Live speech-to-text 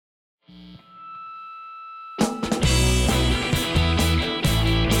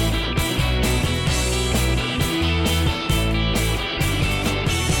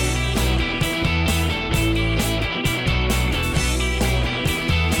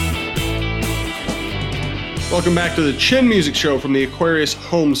Welcome back to the Chin Music Show from the Aquarius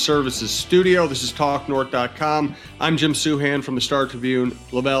Home Services studio. This is TalkNorth.com. I'm Jim Suhan from the Star Tribune.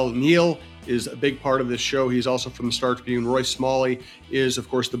 Lavelle Neal is a big part of this show. He's also from the Star Tribune. Roy Smalley is, of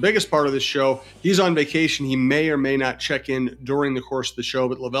course, the biggest part of this show. He's on vacation. He may or may not check in during the course of the show,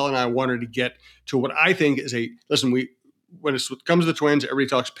 but Lavelle and I wanted to get to what I think is when it comes to the Twins, everybody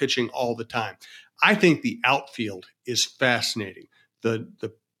talks pitching all the time. I think the outfield is fascinating.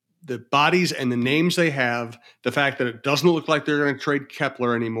 The bodies and the names they have, the fact that it doesn't look like they're going to trade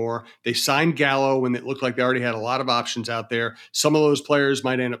Kepler anymore. They signed Gallo when it looked like they already had a lot of options out there. Some of those players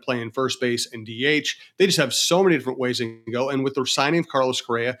might end up playing first base and DH. They just have so many different ways they can go. And with the signing of Carlos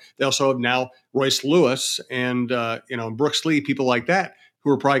Correa, they also have now Royce Lewis and Brooks Lee, people like that, who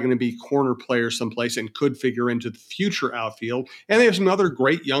are probably going to be corner players someplace and could figure into the future outfield. And they have some other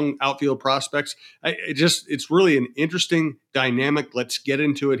great young outfield prospects. It's really an interesting dynamic. Let's get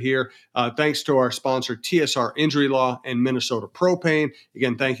into it here. Thanks to our sponsor, TSR Injury Law and Minnesota Propane.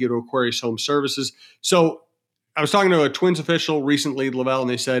 Again, thank you to Aquarius Home Services. So I was talking to a Twins official recently, Lavelle, and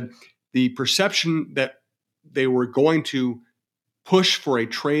they said the perception that they were going to push for a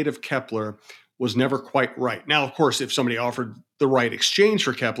trade of Kepler was never quite right. Now, of course, if somebody offered the right exchange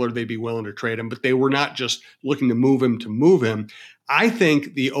for Kepler, they'd be willing to trade him, but they were not just looking to move him. I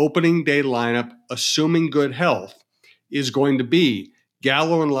think the opening day lineup, assuming good health, is going to be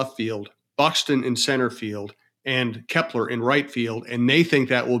Gallo in left field, Buxton in center field, and Kepler in right field, and they think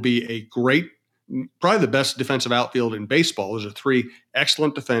that will be a great, probably the best defensive outfield in baseball. Those are three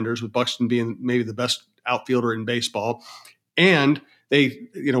excellent defenders, with Buxton being maybe the best outfielder in baseball. And they,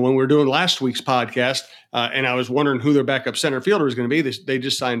 when we were doing last week's podcast, and I was wondering who their backup center fielder is going to be, they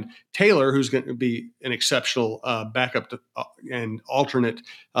just signed Taylor, who's going to be an exceptional backup and alternate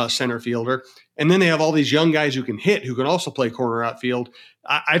center fielder. And then they have all these young guys who can hit, who can also play corner outfield.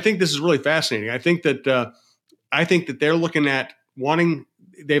 I think this is really fascinating. I think that they're looking at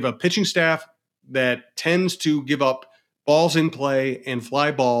they have a pitching staff that tends to give up balls in play and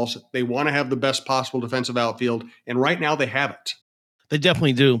fly balls. They want to have the best possible defensive outfield, and right now they have it. They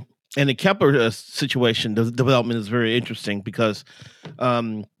definitely do. And the Kepler situation, the development is very interesting because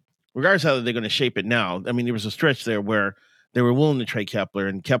regardless of how they're going to shape it now, I mean, there was a stretch there where they were willing to trade Kepler,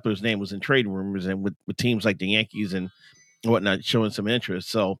 and Kepler's name was in trade rumors, and with teams like the Yankees and whatnot showing some interest.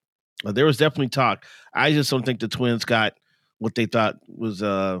 So there was definitely talk. I just don't think the Twins got what they thought was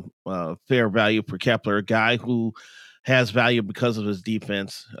fair value for Kepler, a guy who has value because of his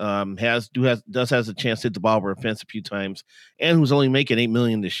defense, has a chance to hit the ball over a fence a few times, and who's only making $8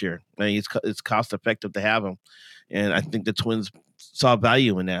 million this year. I mean, it's cost effective to have him, and I think the Twins saw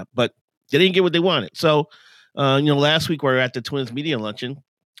value in that, but they didn't get what they wanted. So, last week we were at the Twins media luncheon.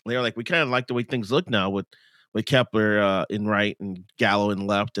 They were like, we kind of like the way things look now with Kepler in right and Gallo in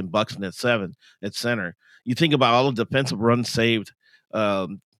left and Buxton at center. You think about all the defensive runs saved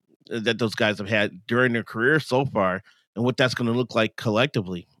that those guys have had during their career so far, and what that's going to look like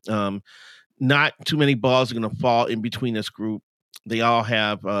collectively. Not too many balls are going to fall in between this group. They all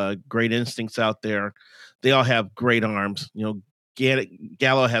have great instincts out there. They all have great arms.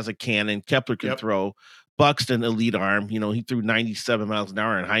 Gallo has a cannon. Kepler can throw. Buxton, elite arm. He threw 97 miles an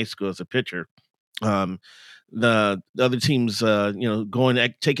hour in high school as a pitcher. The other teams,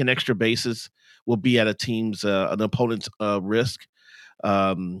 taking extra bases will be at an opponent's risk.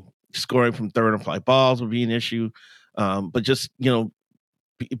 Scoring from third and fly balls will be an issue. But just,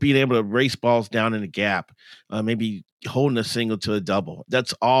 being able to race balls down in the gap, maybe holding a single to a double.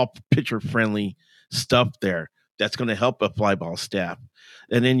 That's all pitcher friendly stuff there. That's going to help a fly ball staff.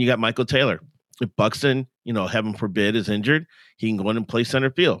 And then you got Michael Taylor. If Buxton, heaven forbid, is injured, he can go in and play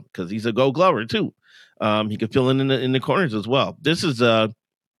center field because he's a Gold Glover too. He can fill in the corners as well. This is a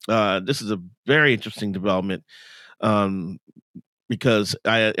very interesting development. Because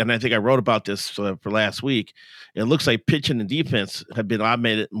I think I wrote about this for last week. It looks like pitching and defense have been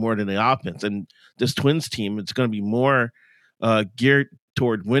automated more than the offense. And this Twins team, it's going to be more geared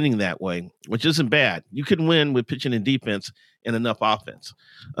toward winning that way, which isn't bad. You can win with pitching and defense and enough offense.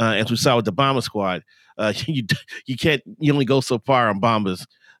 As we saw with the Bomba squad, you can't. You only go so far on Bombas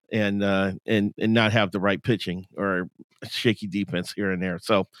and not have the right pitching or shaky defense here and there.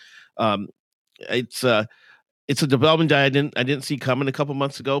 So it's a development that I didn't see coming a couple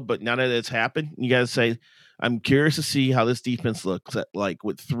months ago, but now that it's happened, you got to say, I'm curious to see how this defense looks like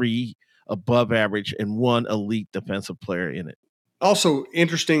with three above average and one elite defensive player in it. Also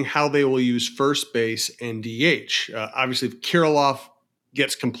interesting how they will use first base and DH. Obviously, if Kirilloff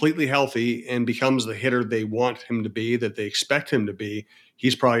gets completely healthy and becomes the hitter they want him to be, that they expect him to be,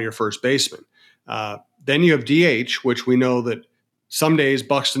 he's probably your first baseman. Then you have DH, which we know that some days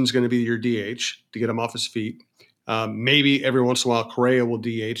Buxton's going to be your DH to get him off his feet. Maybe every once in a while Correa will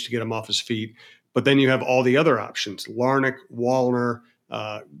DH to get him off his feet. But then you have all the other options: Larnach, Wallner,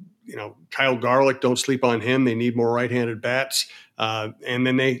 Kyle Garlick. Don't sleep on him. They need more right-handed bats. And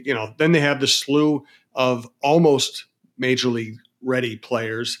then they have the slew of almost major league ready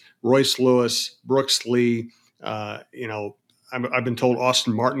players: Royce Lewis, Brooks Lee. I've been told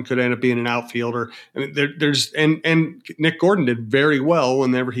Austin Martin could end up being an outfielder. I mean, there's Nick Gordon did very well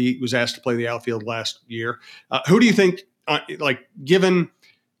whenever he was asked to play the outfield last year. Who do you think, given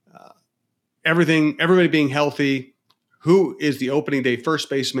everybody being healthy, who is the opening day first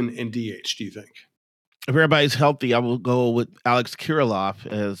baseman and DH, do you think? If everybody's healthy, I will go with Alex Kirilloff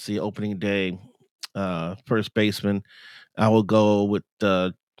as the opening day first baseman. I will go with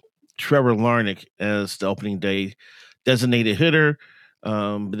Trevor Larnach as the opening day designated hitter.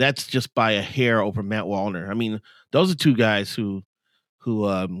 But that's just by a hair over Matt Wallner. I mean, those are two guys who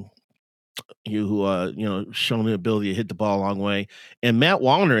shown the ability to hit the ball a long way. And Matt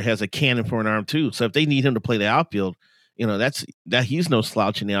Wallner has a cannon for an arm too. So if they need him to play the outfield, that he's no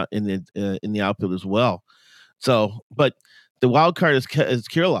slouch in the outfield as well. So, but the wild card is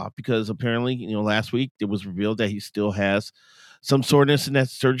Kirilloff, because apparently, last week it was revealed that he still has some soreness in that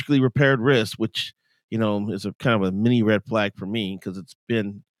surgically repaired wrist, which is a kind of a mini red flag for me, because it's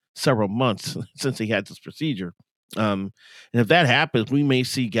been several months since he had this procedure. And if that happens, we may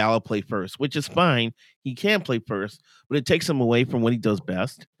see Gallo play first, which is fine. He can play first, but it takes him away from what he does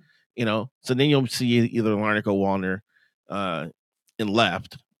best. So then you'll see either Larnach or Wallner in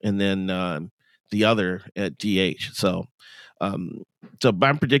left, and then the other at DH. So I'm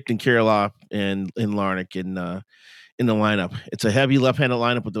predicting Kirilloff and Larnach in the lineup. It's a heavy left-handed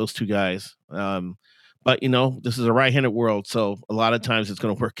lineup with those two guys. But this is a right-handed world, so a lot of times it's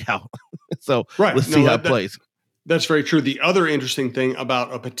going to work out. So let's see how it plays. That's very true. The other interesting thing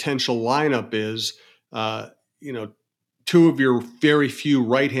about a potential lineup is, two of your very few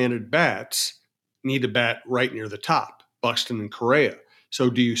right-handed bats need to bat right near the top, Buxton and Correa. So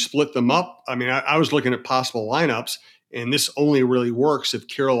do you split them up? I mean, I was looking at possible lineups, and this only really works if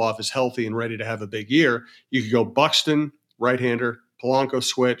Kirilloff is healthy and ready to have a big year. You could go Buxton, right-hander, Polanco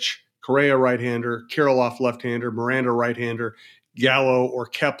switch, Correa right-hander, Kirilloff left-hander, Miranda right-hander, Gallo or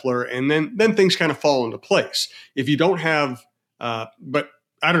Kepler, and then things kind of fall into place. If you don't have, but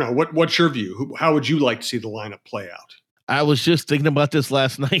I don't know, what's your view? How would you like to see the lineup play out? I was just thinking about this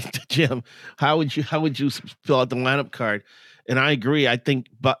last night, Jim. How would you fill out the lineup card? And I agree. I think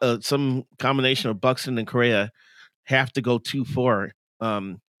some combination of Buxton and Correa have to go 2-4.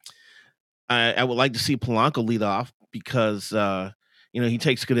 I would like to see Polanco lead off, because he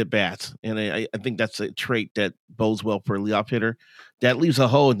takes good at bats, and I think that's a trait that bodes well for a leadoff hitter. That leaves a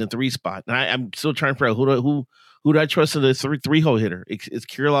hole in the 3 spot, and I'm still trying to figure out who do I trust in the 3-hole hitter. Is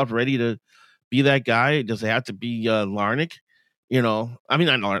Kirilloff ready to be that guy? Does it have to be Larnach? Not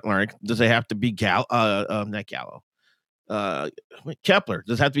Larnach. Does it have to be not Gallo? Kepler.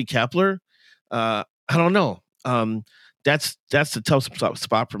 Does it have to be Kepler? I don't know. That's the tough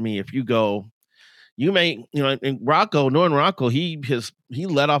spot for me. If you go, you may, and knowing Rocco, he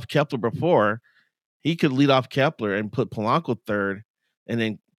led off Kepler before. He could lead off Kepler and put Polanco third, and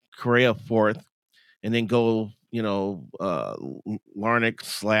then Correa fourth, and then go, Larnach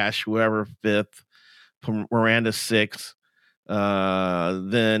 / whoever fifth, Miranda sixth,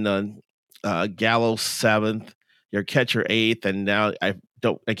 then Gallo seventh, your catcher eighth, and now I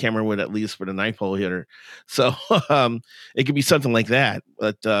can't remember what at least for the 9th-hole hitter. So it could be something like that.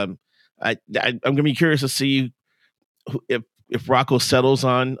 But I'm going to be curious to see if Rocco settles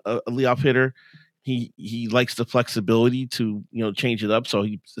on a leadoff hitter. He likes the flexibility to change it up, so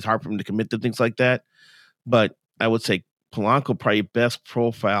it's hard for him to commit to things like that. But I would say Polanco probably best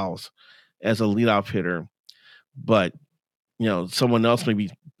profiles as a leadoff hitter, but someone else may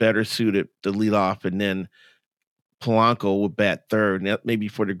be better suited to lead off, and then Polanco would bat third, and that may be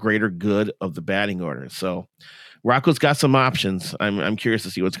for the greater good of the batting order. So Rocco's got some options. I'm curious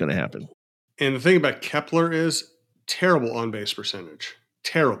to see what's going to happen. And the thing about Kepler is terrible on-base percentage.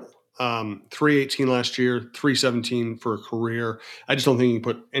 Terrible. 318 last year, 317 for a career. I just don't think you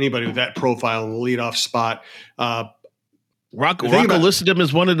can put anybody with that profile in the leadoff spot. Rocco listed him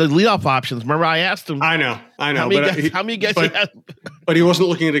as one of the leadoff options. Remember, I asked him. I know. How many guys he had? But he wasn't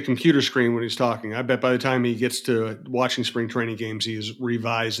looking at a computer screen when he's talking. I bet by the time he gets to watching spring training games, he's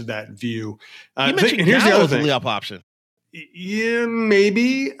revised that view. You mentioned Gallo as a leadoff option. Yeah,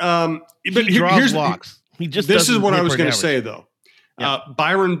 maybe. But he draws walks. This is what I was going to say, though. Yeah.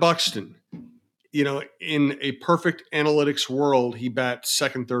 Byron Buxton, in a perfect analytics world, he bats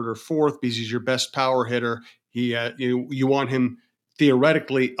second, third, or fourth because he's your best power hitter. You want him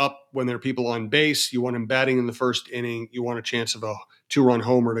theoretically up when there are people on base. You want him batting in the first inning. You want a chance of a 2-run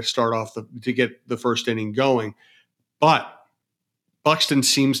homer to start off to get the first inning going. But Buxton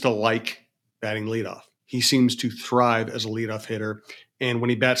seems to like batting leadoff. He seems to thrive as a leadoff hitter. And when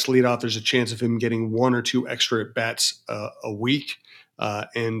he bats leadoff, there's a chance of him getting 1 or 2 extra at bats a week.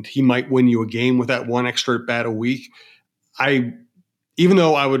 And he might win you a game with that 1 extra at bat a week. Even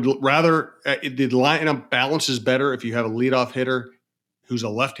though I would rather the lineup balance is better if you have a leadoff hitter who's a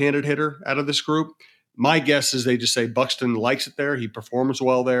left-handed hitter out of this group. My guess is they just say Buxton likes it there. He performs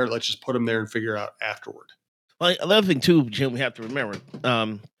well there. Let's just put him there and figure out afterward. Well, another thing too, Jim, we have to remember,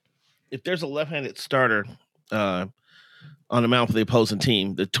 if there's a left-handed starter on the mound for the opposing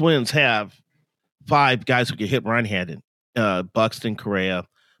team, the Twins have 5 guys who can hit right-handed: Buxton, Correa,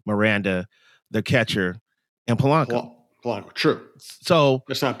 Miranda, the catcher, and Polanco. Polanco, true. So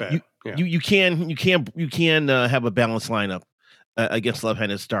that's not bad. You can have a balanced lineup against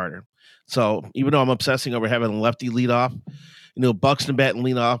left-handed starter. So even though I'm obsessing over having a lefty lead off, Buxton batting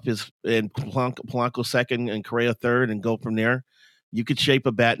lead off and Polanco second and Correa third, and go from there. You could shape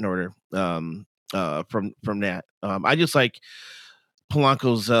a batting order from that. I just like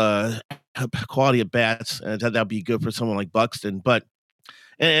Polanco's quality of bats, and that'd be good for someone like Buxton. But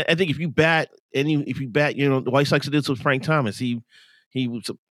I think if you bat, the White Sox did this with Frank Thomas. He was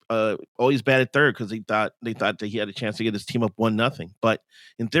always batted third because they thought that he had a chance to get his team up 1-0. But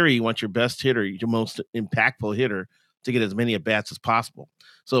in theory, you want your best hitter, your most impactful hitter, to get as many at bats as possible.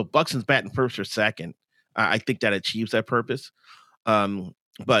 So if Buxton's batting first or second, I think that achieves that purpose.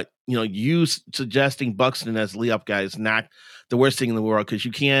 But you suggesting Buxton as lead-up guy is not the worst thing in the world, because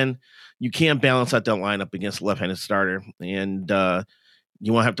you can balance out that lineup against a left-handed starter, and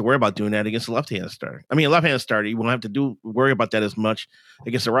you won't have to worry about doing that against a left-handed starter. I mean, a left-handed starter, you won't have to worry about that as much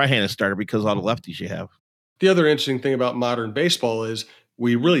against a right-handed starter because of all the lefties you have. The other interesting thing about modern baseball is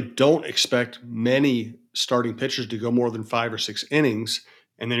we really don't expect many starting pitchers to go more than 5 or 6 innings,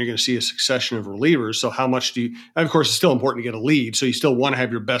 and then you're going to see a succession of relievers. So how much do you – of course, it's still important to get a lead, so you still want to have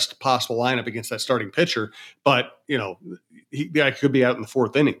your best possible lineup against that starting pitcher. But, the guy could be out in the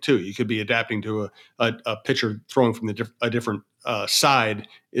 4th inning too. You could be adapting to a pitcher throwing from a different side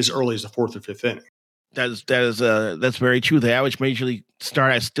as early as the 4th or 5th inning. That's very true. The average major league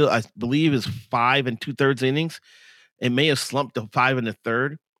start, I believe, is 5 2/3 innings. It may have slumped to 5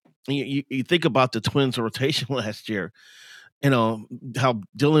 1/3. You think about the Twins' rotation last year. How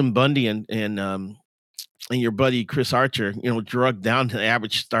Dylan Bundy and your buddy Chris Archer, drugged down the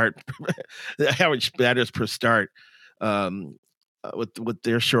average start, the average batters per start, with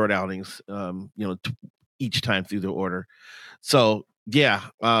their short outings, each time through the order. So yeah,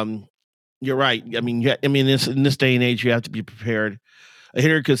 you're right. I mean, in this day and age, you have to be prepared. A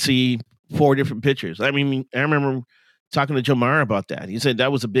hitter could see 4 different pitchers. I mean, I remember talking to Joe Mauer about that. He said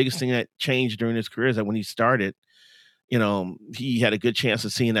that was the biggest thing that changed during his career, is that when he started, he had a good chance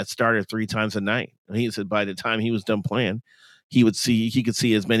of seeing that starter 3 times a night. And he said by the time he was done playing, he could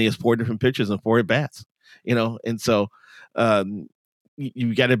see as many as 4 different pitchers and 4 at bats. And so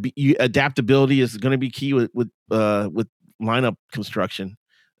you got to be adaptability is going to be key with lineup construction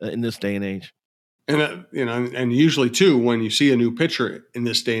in this day and age. And and usually too, when you see a new pitcher in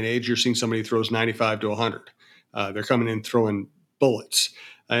this day and age, you're seeing somebody who throws 95 to 100. They're coming in throwing bullets.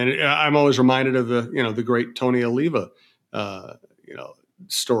 And I'm always reminded of the great Tony Oliva,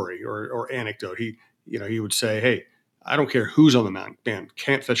 story or anecdote. He would say, "Hey, I don't care who's on the mound, man,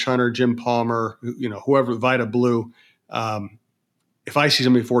 Catfish Hunter, Jim Palmer, whoever, Vida Blue. If I see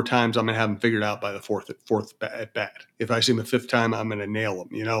somebody 4 times, I'm going to have them figured out by the fourth at bat. If I see them the 5th time, I'm going to nail them.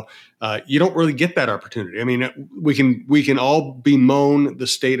 You don't really get that opportunity. I mean, we can all bemoan the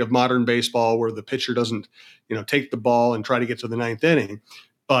state of modern baseball where the pitcher doesn't, take the ball and try to get to the 9th inning.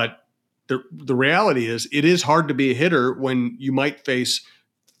 But the reality is, it is hard to be a hitter when you might face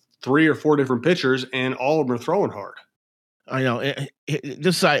 3 or 4 different pitchers and all of them are throwing hard. I know. I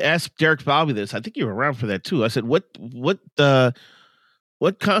asked Derek Falvey this. I think you were around for that too. I said, what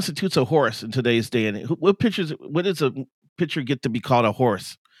constitutes a horse in today's day and age? What does a pitcher get to be called a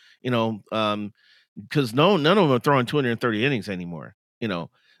horse? Because none of them are throwing 230 innings anymore.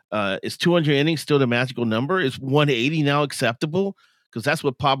 Is 200 innings still the magical number? Is 180 now acceptable? Because that's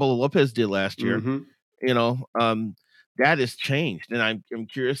what Pablo Lopez did last year. Mm-hmm. That has changed, and I'm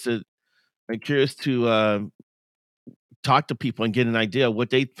curious to talk to people and get an idea of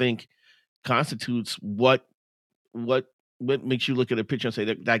what they think constitutes what makes you look at a pitcher and say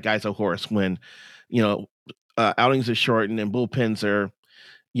that guy's a horse when, outings are shortened and bullpens are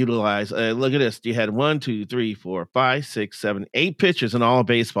utilized. Look at this. You had 1, 2, 3, 4, 5, 6, 7, 8 pitchers in all of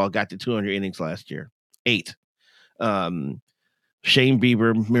baseball got to 200 innings last year. 8. Shane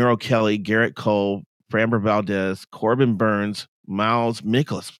Bieber, Miro Kelly, Garrett Cole, Framber Valdez, Corbin Burns, Miles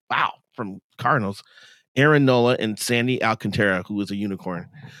Mikolas, wow, from Cardinals, Aaron Nola, and Sandy Alcantara, who is a unicorn.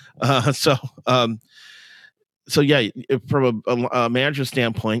 Uh, so, um, so yeah, from a manager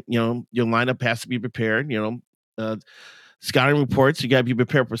standpoint, your lineup has to be prepared. Scouting reports, you got to be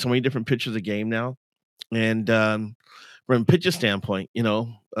prepared for so many different pitches a game now. And from a pitcher standpoint,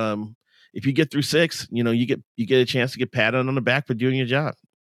 if you get through six, you get a chance to get patted on the back for doing your job.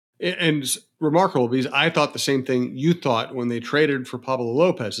 And it's remarkable because I thought the same thing you thought when they traded for Pablo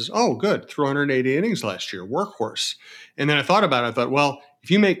Lopez is, oh, good, threw 180 innings last year, workhorse. And then I thought about it. I thought, well,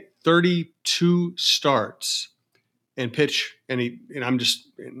 if you make 32 starts and pitch, and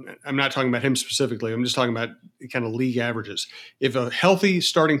I'm not talking about him specifically. I'm just talking about kind of league averages. If a healthy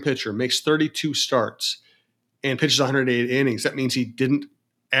starting pitcher makes 32 starts and pitches 108 innings, that means he didn't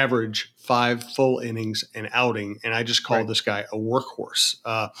average 5 full innings an outing, and I just call this guy a workhorse.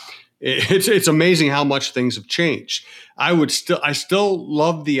 It's amazing how much things have changed. I still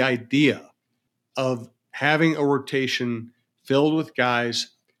love the idea of having a rotation filled with guys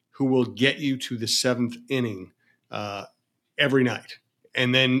who will get you to the 7th inning every night.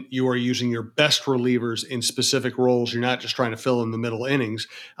 And then you are using your best relievers in specific roles. You're not just trying to fill in the middle innings.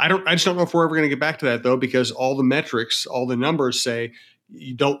 I just don't know if we're ever going to get back to that, though, because all the metrics, all the numbers say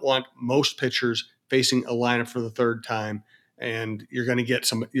you don't want most pitchers facing a lineup for the third time, and you're going to get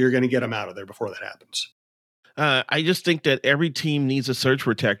them out of there before that happens. I just think that every team needs a surge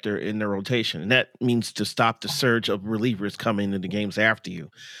protector in their rotation, and that means to stop the surge of relievers coming into the games after you.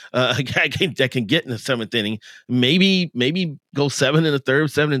 A guy that can get in the 7th inning, maybe go 7 1/3,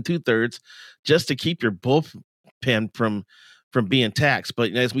 7 2/3, just to keep your bullpen from being taxed.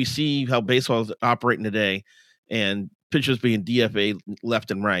 But as we see how baseball is operating today, and pitchers being DFA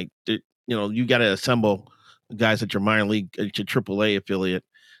left and right, you got to assemble guys at your minor league, at your AAA affiliate,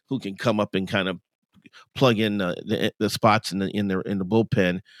 who can come up and kind of plug in the spots in the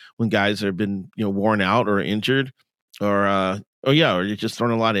bullpen when guys have been worn out or injured or you're just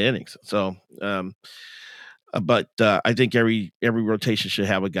throwing a lot of innings. So but I think every rotation should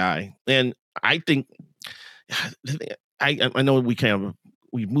have a guy, and I think I know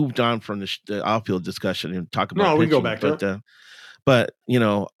we moved on from the outfield discussion and talk about we pitching, go back to it. But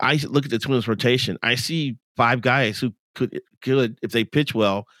I look at the Twins rotation. I see 5 guys who could if they pitch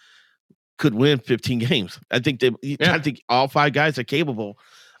well could win 15 games. I think all 5 guys are capable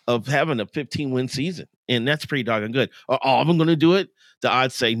of having a 15-win season, and that's pretty doggone good. Are all of them going to do it? The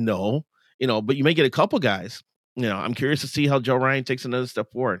odds say no, but you may get a couple guys. I'm curious to see how Joe Ryan takes another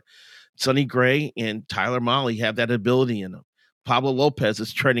step forward. Sonny Gray and Tyler Mahle have that ability in them. Pablo Lopez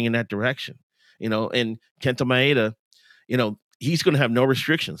is trending in that direction, and Kenta Maeda, he's going to have no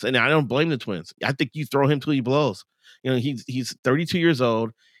restrictions, and I don't blame the Twins. I think you throw him till he blows. He's 32 years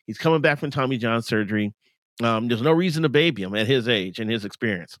old. He's coming back from Tommy John surgery. There's no reason to baby him at his age and his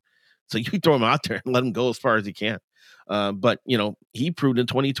experience. So you throw him out there and let him go as far as he can. But he proved in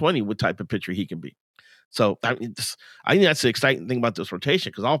 2020 what type of pitcher he can be. So I think that's the exciting thing about this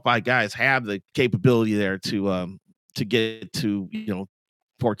rotation, because all 5 guys have the capability there to get to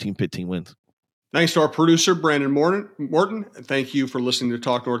 14, 15 wins. Thanks to our producer, Brandon Morton. Thank you for listening to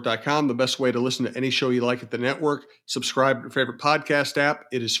TalkNorth.com, the best way to listen to any show you like at the network. Subscribe to your favorite podcast app.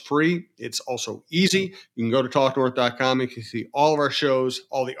 It is free. It's also easy. You can go to TalkNorth.com. You can see all of our shows,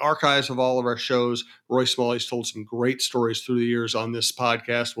 all the archives of all of our shows. Roy Smalley's told some great stories through the years on this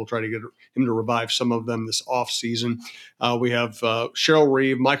podcast. We'll try to get him to revive some of them this off season. We have Cheryl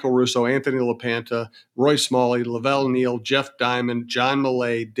Reeve, Michael Russo, Anthony LaPanta, Roy Smalley, Lavelle Neal, Jeff Diamond, John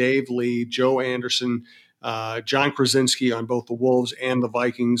Millay, Dave Lee, Joe Anderson, John Krasinski on both the Wolves and the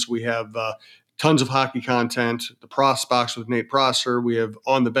Vikings. We have tons of hockey content, the Pross Box with Nate Prosser. We have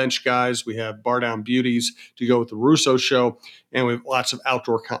On the Bench Guys. We have Bar Down Beauties to go with the Russo Show. And we have lots of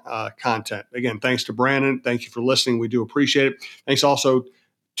outdoor content. Again, thanks to Brandon. Thank you for listening. We do appreciate it. Thanks also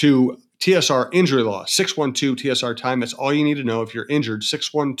to TSR Injury Law, 612 TSR Time. That's all you need to know if you're injured,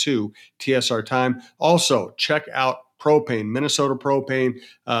 612 TSR Time. Also, check out Propane, Minnesota Propane.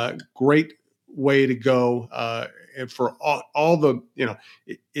 Great way to go for all the,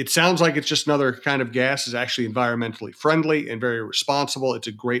 it sounds like it's just another kind of gas. Is actually environmentally friendly and very responsible. It's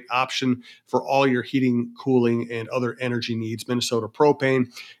a great option for all your heating, cooling, and other energy needs, Minnesota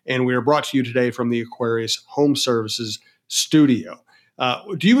Propane. And we are brought to you today from the Aquarius Home Services studio.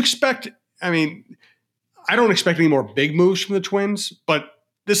 Do you expect, I don't expect any more big moves from the Twins, but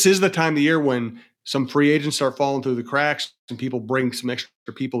this is the time of the year when some free agents start falling through the cracks and people bring some extra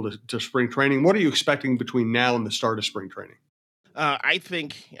people to spring training. What are you expecting between now and the start of spring training? I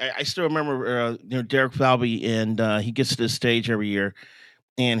think I still remember, Derek Falvey, and he gets to this stage every year,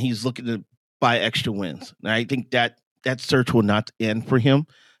 and he's looking to buy extra wins. And I think that search will not end for him.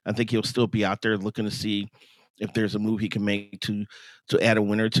 I think he'll still be out there looking to see if there's a move he can make to add a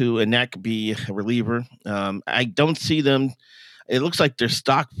win or two, and that could be a reliever. I don't see them. It looks like they're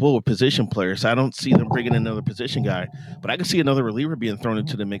stock full of position players. I don't see them bringing in another position guy, but I can see another reliever being thrown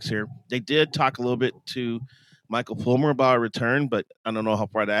into the mix here. They did talk a little bit to Michael Fulmer about a return, but I don't know how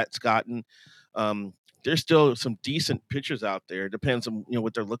far that's gotten. Um, there's still some decent pitchers out there. It depends on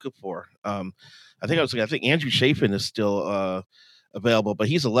what they're looking for. I think Andrew Chafin is still available, but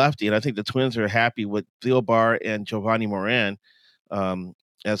he's a lefty, and I think the Twins are happy with Thielbar and Giovanni Moran um,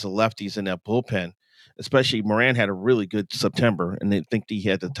 as the lefties in that bullpen. Especially Moran had a really good September, and they think he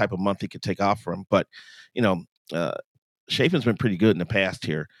had the type of month he could take off from. But you know, uh, Chafin's been pretty good in the past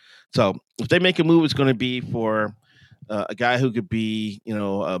here. So if they make a move, it's going to be for a guy who could be,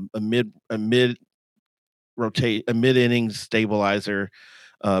 a mid innings stabilizer,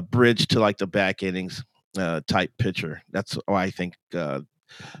 bridge to like the back innings type pitcher. That's why I think they're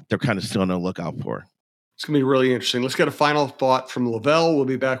kind of still on the lookout for. It's going to be really interesting. Let's get a final thought from Lavelle. We'll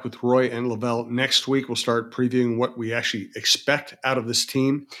be back with Roy and Lavelle next week. We'll start previewing what we actually expect out of this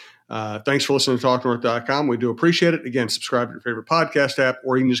team. Thanks for listening to TalkNorth.com. We do appreciate it. Again, subscribe to your favorite podcast app,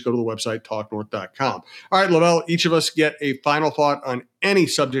 or you can just go to the website, TalkNorth.com. All right, Lavelle, each of us get a final thought on any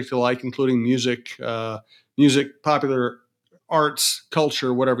subject you like, including music, popular arts,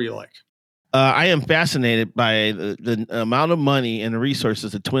 culture, whatever you like. I am fascinated by the amount of money and the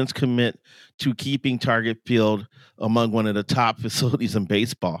resources the Twins commit to keeping Target Field among one of the top facilities in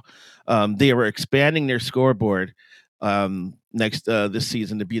baseball. They were expanding their scoreboard this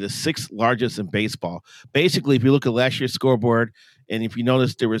season to be the sixth largest in baseball. Basically, if you look at last year's scoreboard, and if you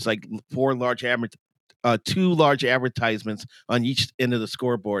notice, there was like two large advertisements on each end of the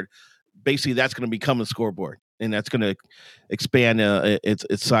scoreboard. Basically, that's going to become a scoreboard, and that's going to expand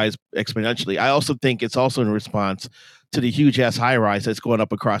its size exponentially. I also think it's also in response to the huge ass high rise that's going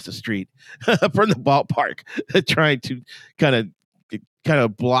up across the street from the ballpark, trying to kind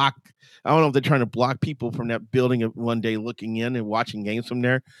of block. I don't know if they're trying to block people from that building one day looking in and watching games from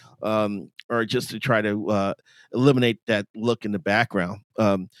there, or just to try to eliminate that look in the background.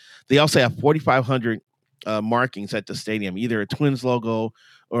 They also have 4,500 markings at the stadium, either a Twins logo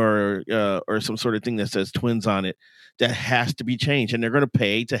or some sort of thing that says Twins on it. That has to be changed, and they're going to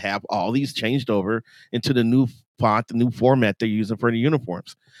pay to have all these changed over into the new font, the new format they're using for the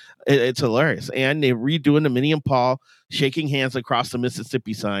uniforms. It's hilarious, and they're redoing the Minnie and Paul shaking hands across the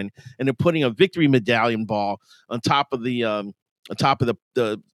Mississippi sign, and they're putting a victory medallion ball on top of the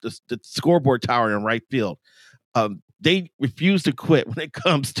scoreboard tower in right field. They refuse to quit when it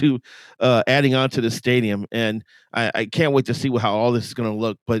comes to adding on to the stadium, and I can't wait to see how all this is going to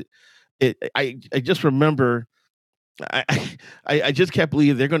look. But I just remember, I just can't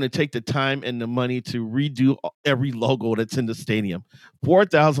believe they're going to take the time and the money to redo every logo that's in the stadium,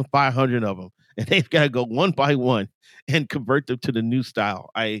 4,500 of them, and they've got to go one by one and convert them to the new style.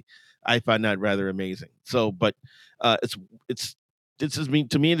 I find that rather amazing. So, but it's this is me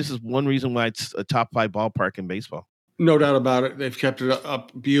to me. This is one reason why it's a top 5 ballpark in baseball. No doubt about it. They've kept it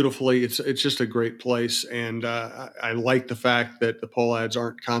up beautifully. It's just a great place, and I like the fact that the Pohlads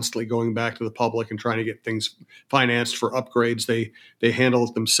aren't constantly going back to the public and trying to get things financed for upgrades. They handle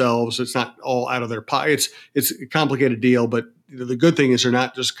it themselves. It's not all out of their pocket. It's a complicated deal, but the good thing is they're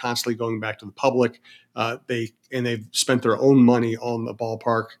not just constantly going back to the public. They've spent their own money on the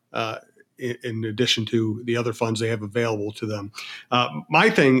ballpark. In addition to the other funds they have available to them.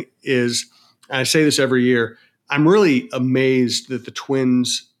 My thing is, and I say this every year, I'm really amazed that the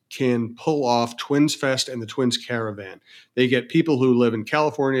Twins can pull off Twins Fest and the Twins Caravan. They get people who live in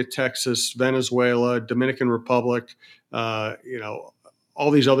California, Texas, Venezuela, Dominican Republic, all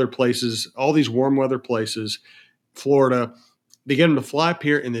these other places, all these warm weather places, Florida. They get them to fly up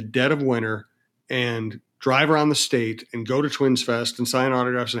here in the dead of winter and drive around the state and go to Twins Fest and sign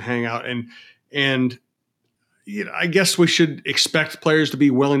autographs and hang out. And I guess we should expect players to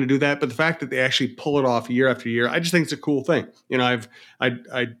be willing to do that, but the fact that they actually pull it off year after year, I just think it's a cool thing. I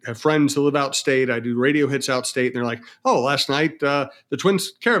have friends who live outstate. I do radio hits outstate, and they're like, "Oh, last night the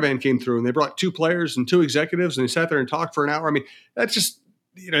Twins Caravan came through, and they brought 2 players and 2 executives, and they sat there and talked for an hour." I mean, that's just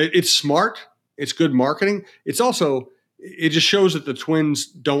it's smart. It's good marketing. It just shows that the Twins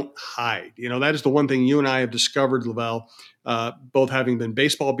don't hide. That is the one thing you and I have discovered, Lavelle, both having been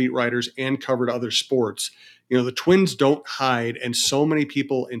baseball beat writers and covered other sports. The Twins don't hide, and so many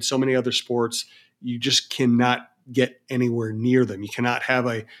people in so many other sports, you just cannot get anywhere near them. You cannot have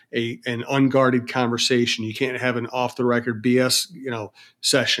an unguarded conversation. You can't have an off the record BS,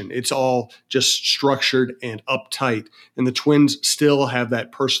 session. It's all just structured and uptight. And the Twins still have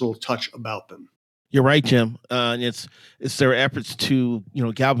that personal touch about them. You're right, Jim. And it's their efforts to,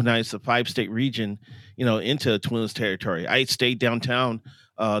 galvanize the 5-state region, into Twins territory. I stayed downtown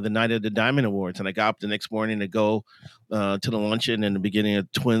the night of the Diamond Awards, and I got up the next morning to go to the luncheon and the beginning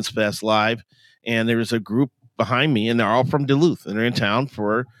of Twins Fest Live. And there was a group behind me, and they're all from Duluth, and they're in town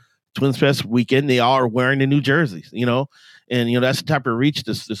for Twins Fest weekend. They all are wearing the New Jerseys, and that's the type of reach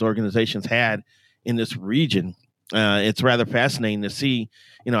this organization's had in this region. It's rather fascinating to see,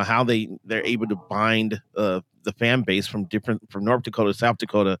 how they're able to bind the fan base from North Dakota, South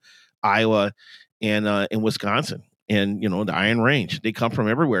Dakota, Iowa, and Wisconsin, and the Iron Range. They come from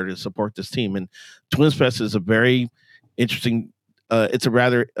everywhere to support this team. And Twins Fest is a very interesting. It's a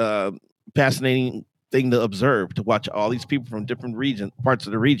rather fascinating thing to observe, to watch all these people from different parts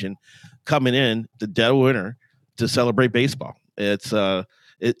of the region coming in the dead of winter to celebrate baseball. It's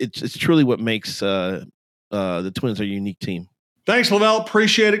truly what makes the Twins a unique team. Thanks, Lavelle.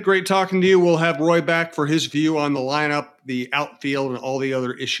 Appreciate it. Great talking to you. We'll have Roy back for his view on the lineup, the outfield, and all the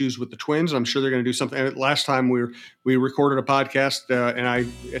other issues with the Twins. I'm sure they're going to do something. And last time we recorded a podcast,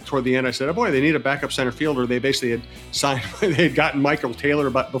 and toward the end I said, "Oh boy, they need a backup center fielder." They basically had signed. They had gotten Michael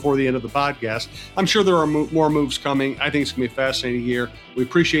Taylor before the end of the podcast. I'm sure there are more moves coming. I think it's going to be a fascinating year. We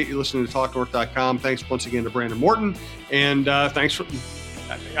appreciate you listening to TalkNorth.com. Thanks once again to Brandon Morton, and thanks for.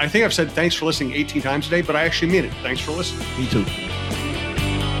 I think I've said thanks for listening 18 times today, but I actually mean it. Thanks for listening. Me too.